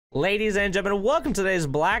Ladies and gentlemen, welcome to today's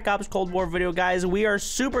Black Ops Cold War video, guys. We are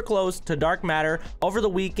super close to Dark Matter. Over the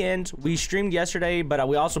weekend, we streamed yesterday, but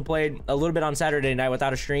we also played a little bit on Saturday night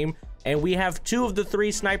without a stream. And we have 2 of the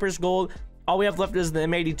 3 snipers gold. All we have left is the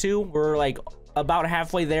M82. We're like about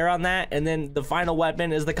halfway there on that. And then the final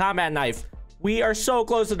weapon is the combat knife. We are so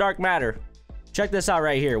close to Dark Matter. Check this out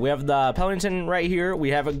right here. We have the Pellington right here. We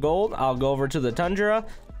have it gold. I'll go over to the Tundra.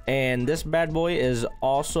 And this bad boy is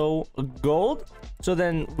also gold. So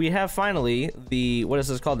then we have finally the, what is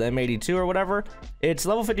this called, the M82 or whatever. It's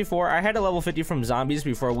level 54. I had a level 50 from zombies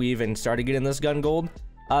before we even started getting this gun gold.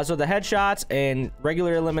 So the headshots and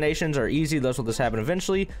regular eliminations are easy. Those will just happen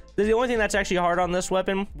eventually. The only thing that's actually hard on this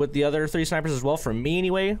weapon with the other 3 snipers as well, for me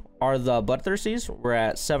anyway, are the bloodthirsties. We're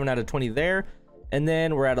at 7 out of 20 there. And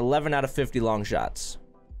then we're at 11 out of 50 long shots.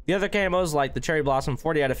 The other camos like the cherry blossom,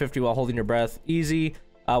 40 out of 50 while holding your breath, easy.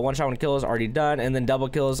 One shot, 1 kill is already done. And then double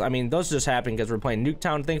kills, I mean, those just happen because we're playing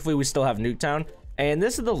Nuketown. Thankfully, we still have Nuketown. And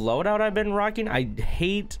this is the loadout I've been rocking. I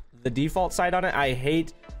hate the default sight on it. I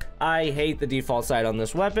hate the default sight on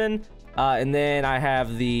this weapon. And then I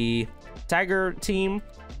have the Tiger Team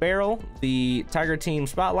barrel, the Tiger Team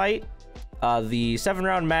spotlight, the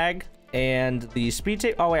 7-round mag, and the speed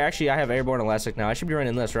tape. Oh wait, actually I have airborne elastic now. I should be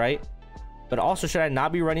running this, right? But also, should I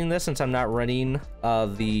not be running this since I'm not running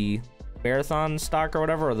the marathon stock or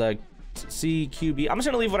whatever, or the CQB? I'm just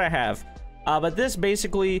gonna leave what I have. But this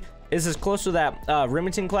basically is as close to that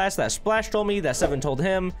Remington class that Splash told me, that 7 told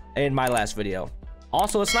him in my last video.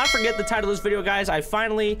 Also, let's not forget the title of this video, guys. I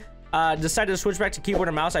finally decided to switch back to keyboard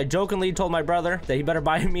and mouse. I jokingly told my brother that he better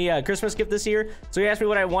buy me a Christmas gift this year. So he asked me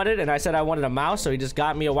what I wanted, and I said I wanted a mouse. So he just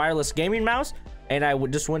got me a wireless gaming mouse, and I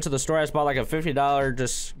just went to the store. I just bought like a $50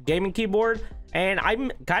 just gaming keyboard. And I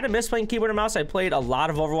kind of miss playing keyboard and mouse. I played a lot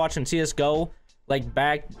of Overwatch and CSGO, like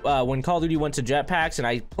back when Call of Duty went to jetpacks, and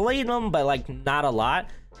I played them, but like not a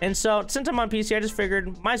lot. And so since I'm on PC, I just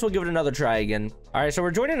figured might as well give it another try again. All right, so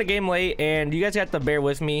we're joining the game late, and you guys got to bear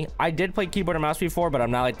with me. I did play keyboard and mouse before, but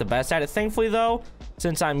I'm not like the best at it. Thankfully though,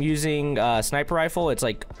 since I'm using a sniper rifle, it's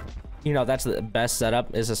like, you know, that's the best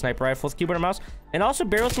setup, is a sniper rifle with keyboard and mouse. And also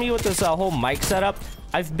bear with me with this whole mic setup.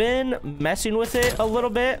 I've been messing with it a little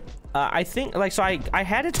bit. I think like, so I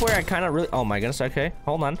had it to where I kind of really, oh my goodness, okay,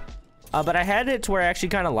 hold on. But I had it to where I actually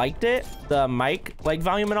kind of liked it, the mic like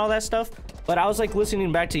volume and all that stuff. But I was like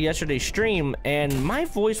listening back to yesterday's stream, and my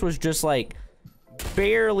voice was just like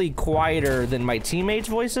barely quieter than my teammates'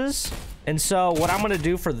 voices. And so what I'm gonna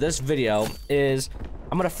do for this video is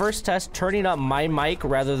I'm gonna first test turning up my mic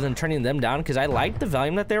rather than turning them down, because I like the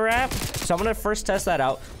volume that they were at. So I'm gonna first test that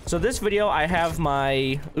out. So this video, I have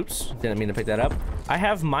my, oops, didn't mean to pick that up. I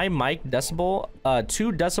have my mic decibel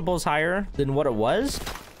 2 decibels higher than what it was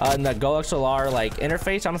in the Go XLR like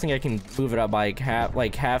interface. I don't think I can move it up by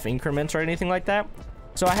half increments or anything like that.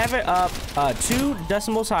 So I have it up 2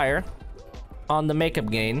 decibels higher on the makeup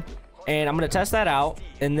gain. And I'm gonna test that out,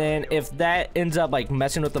 and then if that ends up like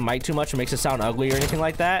messing with the mic too much and makes it sound ugly or anything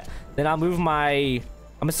like that, then I'll move my,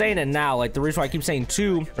 I'm saying it now, like the reason why I keep saying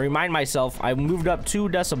 2, to remind myself, I moved up 2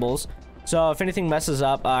 decibels. So if anything messes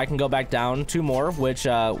up, I can go back down 2 more, which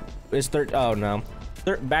is back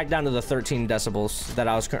down to the 13 decibels that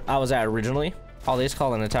I was at originally. Oh, they just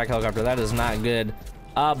call an attack helicopter. That is not good.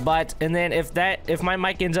 And then if my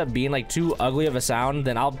mic ends up being like too ugly of a sound,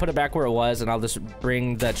 then I'll put it back where it was, and I'll just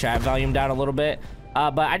bring the chat volume down a little bit.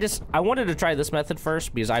 But I wanted to try this method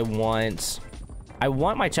first because I want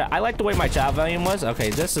my chat. I like the way my chat volume was. Okay,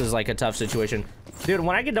 this is like a tough situation, dude.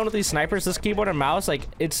 When I get done with these snipers, this keyboard and mouse, like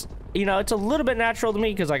it's, you know, it's a little bit natural to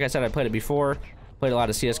me because like I said, I played it before, played a lot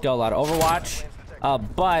of CSGO, a lot of Overwatch.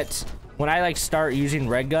 But when I like start using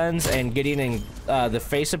red guns and getting in the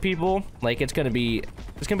face of people, like it's gonna be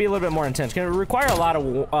a little bit more intense. It's gonna require a lot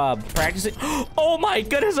of practicing. Oh my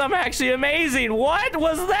goodness, I'm actually amazing. What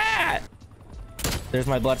was that? There's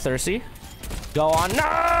my bloodthirsty. Go on.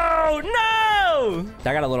 No,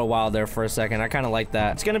 that got a little wild there for a second. I kind of like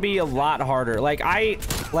that. It's gonna be a lot harder. Like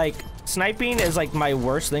sniping is like my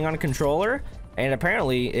worst thing on a controller, and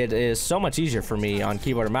apparently it is so much easier for me on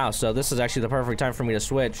keyboard and mouse. So this is actually the perfect time for me to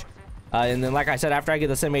switch. And then like I said, after I get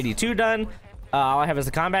this M82 done, all I have is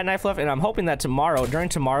the combat knife left, and I'm hoping that tomorrow, during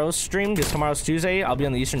tomorrow's stream, because tomorrow's Tuesday, I'll be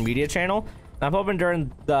on the Eastern Media Channel. I'm hoping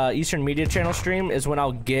during the Eastern Media Channel stream is when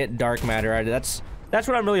I'll get Dark Matter. That's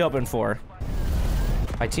what I'm really hoping for.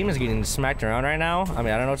 My team is getting smacked around right now. I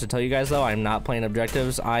mean, I don't know what to tell you guys though. I'm not playing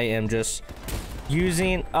objectives. I am just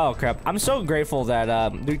using, oh crap. I'm so grateful that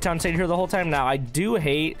Nuketown stayed here the whole time. Now I do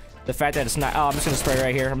hate the fact that it's not. Oh, I'm just gonna spray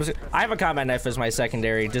right here. I have a combat knife as my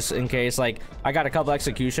secondary, just in case. Like, I got a couple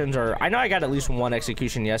executions, or I know I got at least one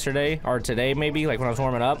execution yesterday or today, maybe, like when I was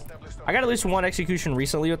warming up. I got at least one execution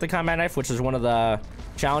recently with the combat knife, which is one of the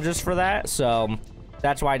challenges for that. So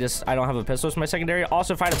that's why I don't have a pistol as my secondary.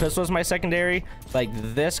 Also, if I had a pistol as my secondary, like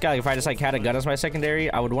this guy, if I just like had a gun as my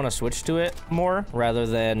secondary, I would want to switch to it more rather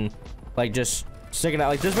than like just sticking out.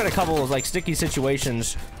 Like, there's been a couple of like sticky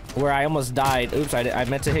situations where I almost died. Oops, I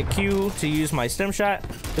meant to hit Q to use my stim shot.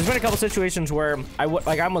 There's been a couple situations where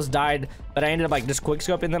I almost died, but I ended up like just quick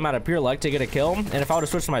scoping them out of pure luck to get a kill. And if I would have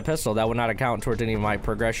switched to my pistol, that would not account towards any of my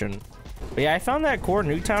progression. But yeah, I found that core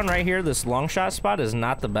Nuketown right here, this long shot spot, is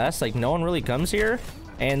not the best. Like, no one really comes here.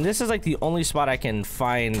 And this is like the only spot I can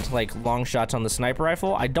find like long shots on the sniper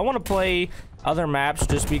rifle. I don't want to play other maps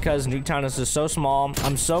just because Nuketown is just so small.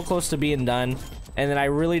 I'm so close to being done. And then I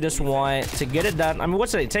really just want to get it done. I mean,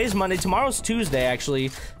 what's today? Today's Monday. Tomorrow's Tuesday, actually.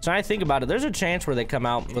 So when I think about it, there's a chance where they come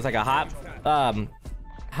out with like a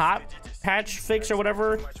hot patch fix or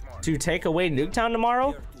whatever to take away Nuketown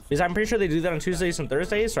tomorrow. Because I'm pretty sure they do that on Tuesdays and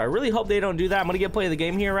Thursdays. So I really hope they don't do that. I'm going to get play of the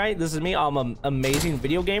game here, right? This is me. I'm an amazing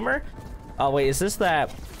video gamer. Oh, wait. Is this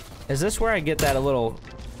where I get that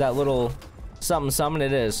little something something?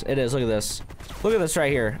 It is. Look at this. Look at this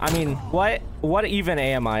right here. I mean, what even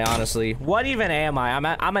am I, honestly? What even am I?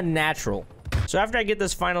 I'm a natural. So after I get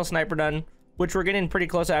this final sniper done, which we're getting pretty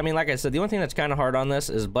close. I mean, like I said, the only thing that's kind of hard on this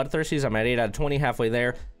is bloodthirsties. I'm at 8 out of 20, halfway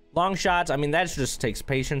there. Long shots, I mean, that just takes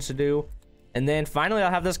patience to do. And then finally,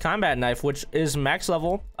 I'll have this combat knife, which is max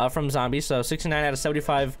level from zombies. So 69 out of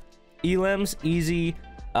 75 elims, easy.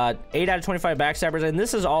 8 out of 25 backstabbers. And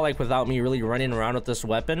this is all like without me really running around with this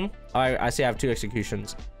weapon. I see I have 2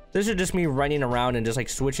 executions. This is just me running around and just like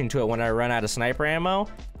switching to it when I run out of sniper ammo.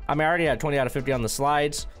 I mean, I already had 20 out of 50 on the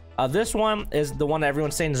slides. This one is the one that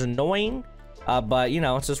everyone's saying is annoying. But, you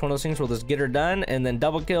know, it's just one of those things. We'll just get her done. And then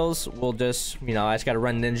double kills, we'll just, you know, I just got to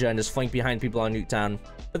run ninja and just flank behind people on Nuketown.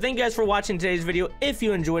 But thank you guys for watching today's video. If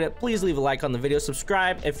you enjoyed it, please leave a like on the video.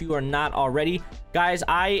 Subscribe if you are not already. Guys,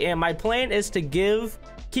 my plan is to give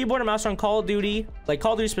keyboard and mouse on Call of Duty, like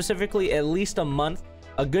Call of Duty specifically, at least a month.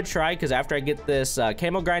 A good try, because after I get this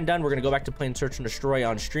camo grind done, we're going to go back to playing Search and Destroy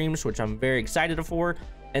on streams, which I'm very excited for.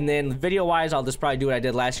 And then video-wise, I'll just probably do what I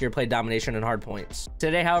did last year, play Domination and Hardpoints.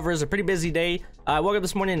 Today, however, is a pretty busy day. I woke up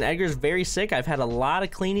this morning and Edgar's very sick. I've had a lot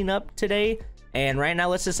of cleaning up today. And right now,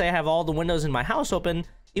 let's just say I have all the windows in my house open,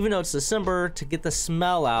 even though it's December, to get the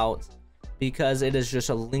smell out, because it is just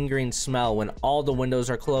a lingering smell when all the windows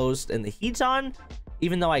are closed and the heat's on.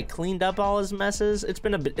 Even though I cleaned up all his messes, it's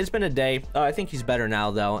been a day. I think he's better now,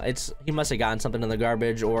 though. He must have gotten something in the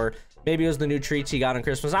garbage, or maybe it was the new treats he got on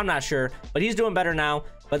Christmas. I'm not sure, but he's doing better now.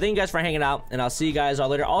 But thank you guys for hanging out, and I'll see you guys all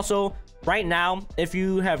later. Also, right now, if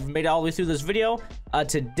you have made it all the way through this video,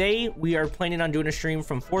 today we are planning on doing a stream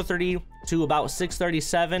from 4:30 to about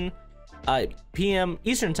 6:37 p.m.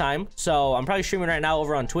 Eastern time. So I'm probably streaming right now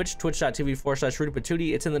over on Twitch,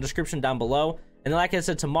 twitch.tv/RudeyPaTudey. It's in the description down below. And like I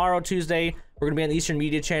said, tomorrow, Tuesday, we're going to be on the Eastern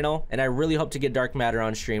Media channel, and I really hope to get Dark Matter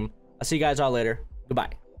on stream. I'll see you guys all later. Goodbye.